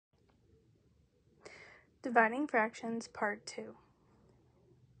Dividing fractions, part 2.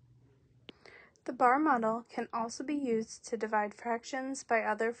 The bar model can also be used to divide fractions by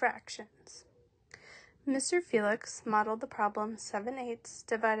other fractions. Mr. Felix modeled the problem 7/8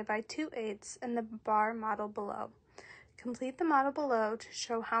 divided by 2/8 in the bar model below. Complete the model below to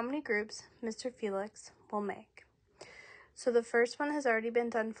show how many groups Mr. Felix will make. So the first one has already been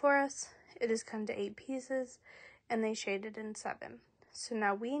done for us. It has come to 8 pieces, and they shaded in 7. So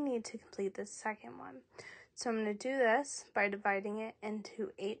now we need to complete the second one. So I'm going to do this by dividing it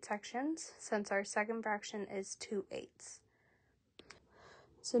into 8 sections, since our second fraction is 2/8.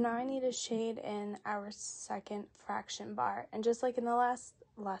 So now I need to shade in our second fraction bar. And just like in the last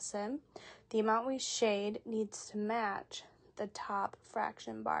lesson, the amount we shade needs to match the top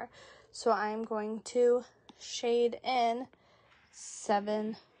fraction bar. So I'm going to shade in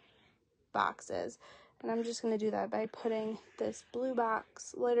 7 boxes. And I'm just going to do that by putting this blue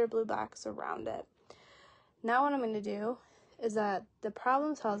box, lighter blue box around it. Now what I'm going to do is that the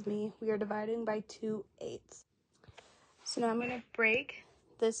problem tells me we are dividing by 2/8. So now I'm going to break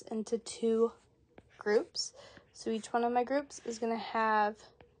this into 2 groups. So each one of my groups is going to have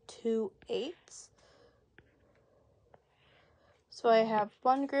 2/8. So I have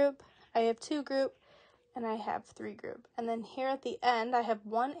 1 group, I have 2 group, and I have 3 group. And then here at the end, I have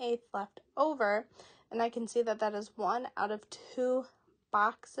 1/8 left over, and I can see that that is 1 out of 2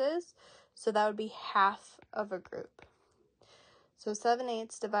 boxes. So that would be half of a group. So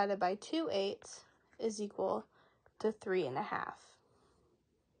 7/8 divided by 2/8 is equal to 3.5.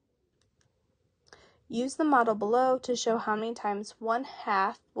 Use the model below to show how many times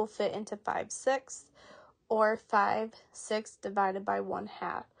 1/2 will fit into 5/6, or 5/6 divided by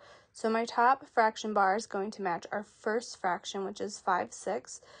 1/2. So my top fraction bar is going to match our first fraction, which is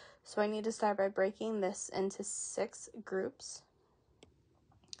 5/6. So I need to start by breaking this into 6 groups.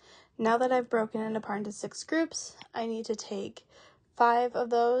 Now that I've broken it apart into 6 groups, I need to take 5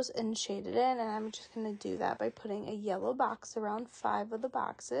 of those and shade it in, and I'm just going to do that by putting a yellow box around 5 of the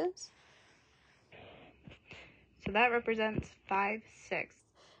boxes. So that represents 5/6.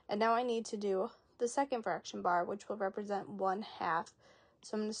 And now I need to do the second fraction bar, which will represent 1/2.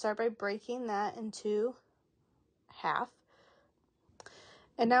 So I'm going to start by breaking that into half.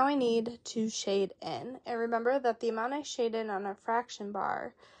 And now I need to shade in. And remember that the amount I shade in on our fraction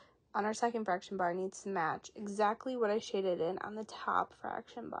bar, on our second fraction bar, needs to match exactly what I shaded in on the top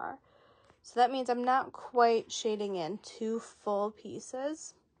fraction bar. So that means I'm not quite shading in 2 full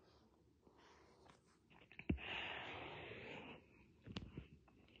pieces.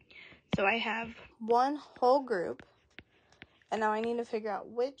 So I have 1 whole group, and now I need to figure out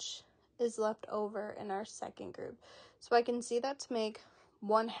which is left over in our second group. So I can see that to make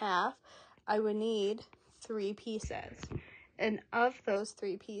 1/2, I would need 3 pieces. And of those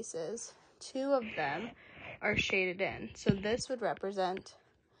 3 pieces, 2 of them are shaded in. So this would represent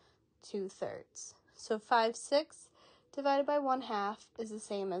 2/3. So 5/6 divided by 1/2 is the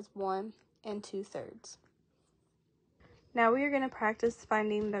same as 1 2/3. Now we are going to practice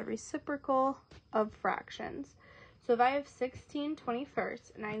finding the reciprocal of fractions. So if I have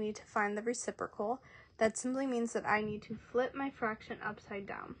 16/21 and I need to find the reciprocal, that simply means that I need to flip my fraction upside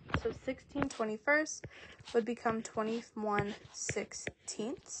down. So 16/21 would become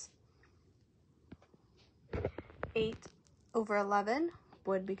 21/16. 8/11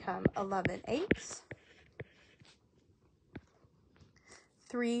 would become 11/8.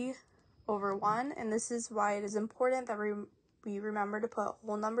 3/1, and this is why it is important that we remember to put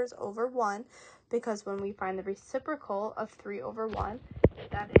whole numbers over 1, because when we find the reciprocal of 3/1,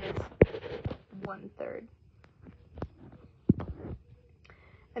 that is 1/3.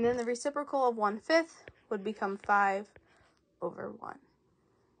 And then the reciprocal of 1/5 would become 5/1.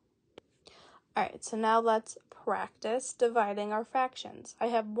 Alright, so now let's practice dividing our fractions. I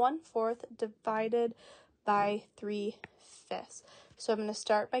have 1/4 divided by 3/5. So I'm going to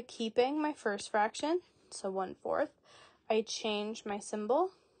start by keeping my first fraction, so 1/4. I change my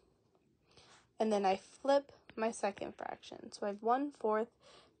symbol, and then I flip my second fraction. So I have 1/4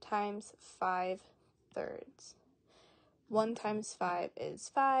 times 5/3. 1 times 5 is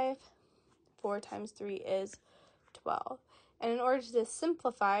 5. 4 times 3 is 12. And in order to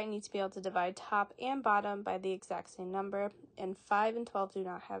simplify, I need to be able to divide top and bottom by the exact same number. And 5 and 12 do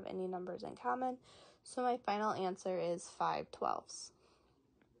not have any numbers in common. So my final answer is 5/12.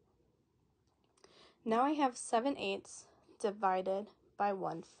 Now I have 7/8 divided by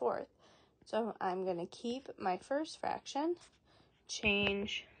 1/4. So I'm going to keep my first fraction,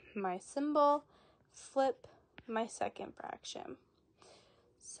 change my symbol, flip my second fraction.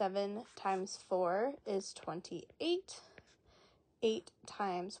 7 times 4 is 28. 8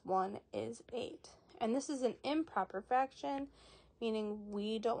 times 1 is 8. And this is an improper fraction, meaning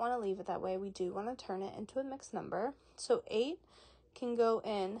we don't want to leave it that way. We do want to turn it into a mixed number. So 8 can go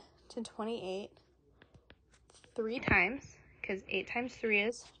in to 28 3 times, because 8 times 3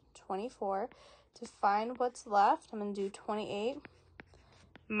 is 24. To find what's left, I'm going to do 28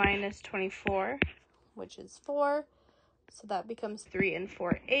 minus 24, which is 4. So that becomes 3 and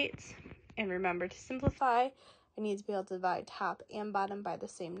 4/8. And remember, to simplify, I need to be able to divide top and bottom by the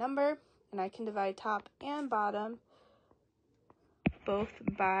same number. And I can divide top and bottom both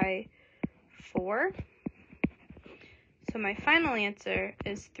by 4. So my final answer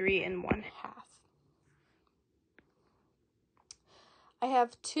is 3 1/2. I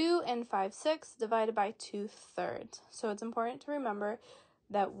have 2 5/6 divided by 2/3. So it's important to remember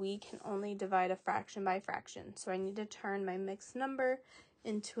that we can only divide a fraction by fraction. So I need to turn my mixed number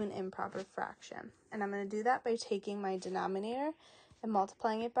into an improper fraction. And I'm going to do that by taking my denominator and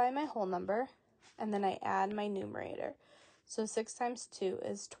multiplying it by my whole number. And then I add my numerator. So 6 times 2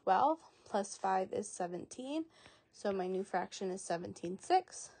 is 12, plus 5 is 17. So my new fraction is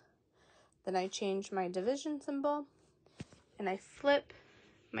 17/6. Then I change my division symbol, and I flip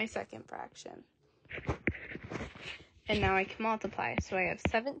my second fraction. And now I can multiply. So I have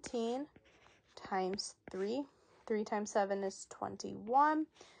 17 times 3. 3 times 7 is 21.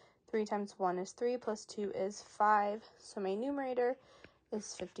 3 times 1 is 3, plus 2 is 5. So my numerator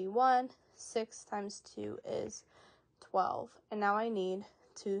is 51. 6 times 2 is 12. And now I need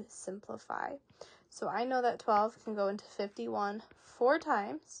to simplify. So I know that 12 can go into 51 4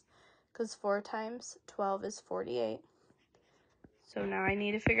 times, because 4 times 12 is 48. So now I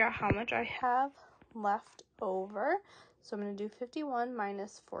need to figure out how much I have left over. So I'm going to do 51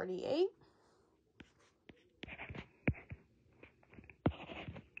 minus 48.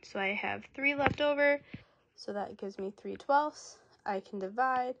 So I have 3 left over. So that gives me 3/12. I can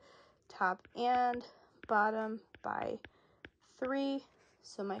divide top and bottom by 3.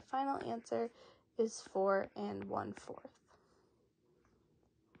 So my final answer is 4 1/4.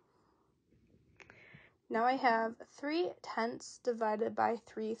 Now I have 3/10 divided by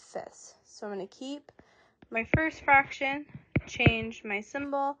 3/5. So I'm going to keep my first fraction, change my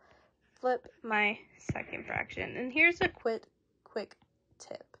symbol, flip my second fraction. And here's a quick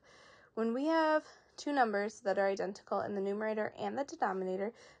tip. When we have two numbers that are identical in the numerator and the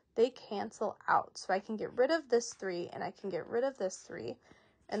denominator, they cancel out. So I can get rid of this 3 and I can get rid of this 3,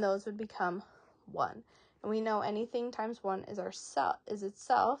 and those would become 1. And we know anything times 1 is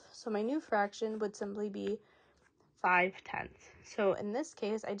itself, so my new fraction would simply be 5/10. So in this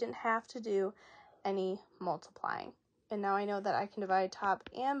case, I didn't have to do any multiplying. And now I know that I can divide top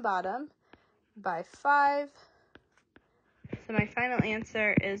and bottom by 5. So my final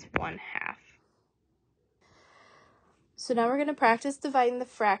answer is 1/2. So now we're going to practice dividing the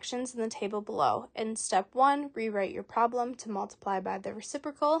fractions in the table below. In step 1, rewrite your problem to multiply by the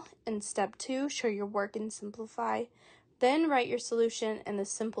reciprocal. In step 2, show your work and simplify. Then write your solution in the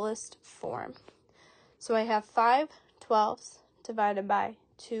simplest form. So I have 5/12 divided by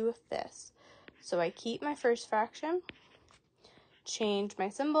 2/5. So I keep my first fraction, change my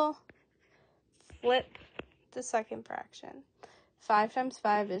symbol, flip the second fraction. 5 times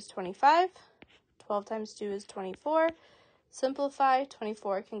 5 is 25. 12 times 2 is 24. Simplify.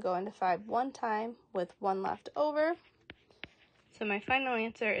 24 can go into 5 one time with 1 left over. So my final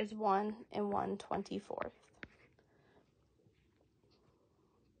answer is 1 1/24.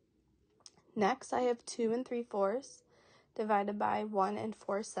 Next, I have 2 3/4 divided by 1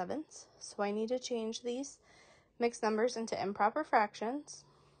 4/7. So I need to change these mixed numbers into improper fractions.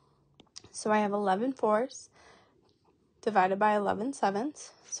 So I have 11/4 divided by 11/7.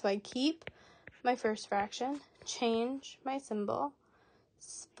 So I keep my first fraction, change my symbol,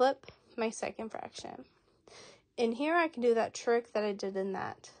 flip my second fraction. In here, I can do that trick that I did in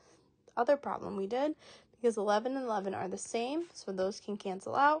that other problem we did, because 11 and 11 are the same, so those can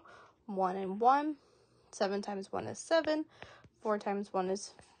cancel out. 1 and 1. 7 times 1 is 7. 4 times 1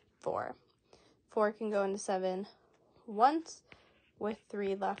 is 4. 4 can go into 7 once with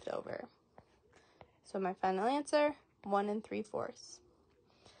 3 left over. So my final answer, 1 3/4.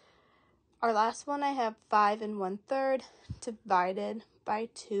 Our last one, I have 5 1/3 divided by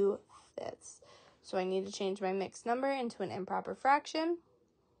 2/5. So I need to change my mixed number into an improper fraction.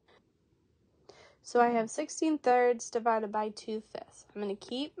 So I have 16/3 divided by 2/5. I'm going to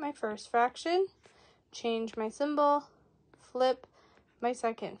keep my first fraction, change my symbol, flip my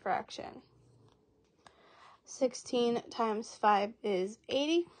second fraction. 16 times 5 is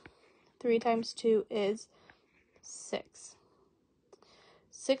 80. 3 times 2 is 6.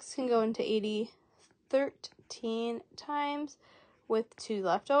 6 can go into 80 13 times with 2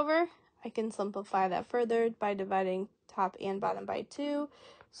 left over. I can simplify that further by dividing top and bottom by 2.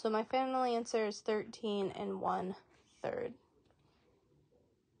 So my final answer is 13 1/3.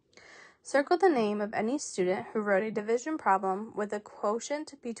 Circle the name of any student who wrote a division problem with a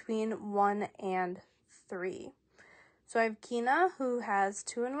quotient between 1 and 3. So I have Kina, who has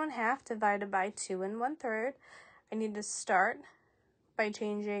 2 1/2 divided by 2 1/3. I need to start by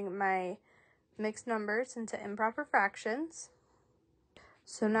changing my mixed numbers into improper fractions.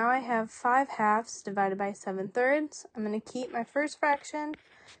 So now I have 5 halves divided by 7/3. I'm going to keep my first fraction,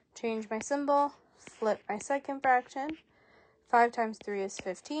 change my symbol, flip my second fraction. 5 times 3 is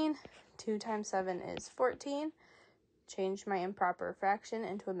 15. 2 times 7 is 14. Change my improper fraction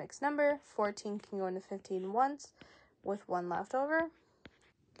into a mixed number. 14 can go into 15 once, with 1 left over.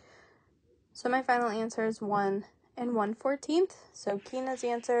 So my final answer is 1 1/14. So Kina's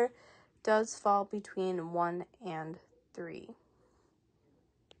answer does fall between 1 and 3.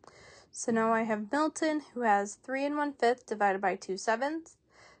 So now I have Milton, who has 3 1/5 divided by 2 7ths.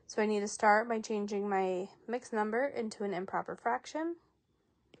 So I need to start by changing my mixed number into an improper fraction.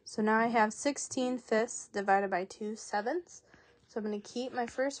 So now I have 16/5 divided by 2 7ths. So I'm going to keep my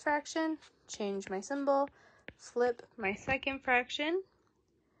first fraction, change my symbol, flip my second fraction.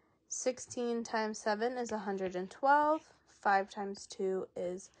 16 times 7 is 112. 5 times 2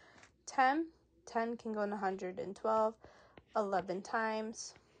 is 10. 10 can go in 112 11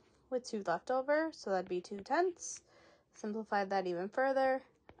 times with 2 left over, so that'd be 2/10. Simplify that even further.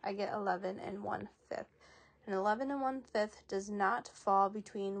 I get 11 1/5. And 11 1/5 does not fall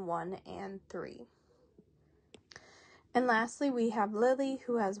between 1 and 3. And lastly, we have Lily,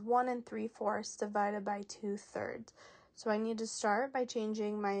 who has 1 3/4 divided by 2/3. So I need to start by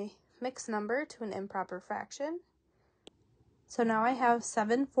changing my mixed number to an improper fraction. So now I have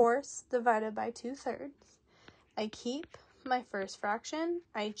 7/4 divided by 2/3. I keep my first fraction,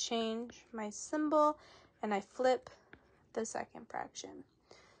 I change my symbol, and I flip the second fraction.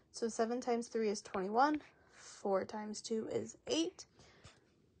 So 7 times 3 is 21. 4 times 2 is 8.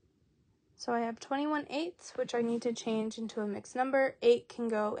 So I have 21/8, which I need to change into a mixed number. 8 can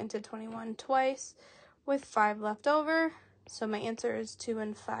go into 21 twice, with 5 left over. So my answer is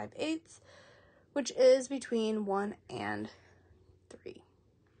 2 5/8, which is between 1 and 3.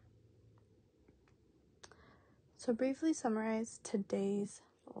 So briefly summarize today's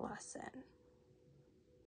lesson.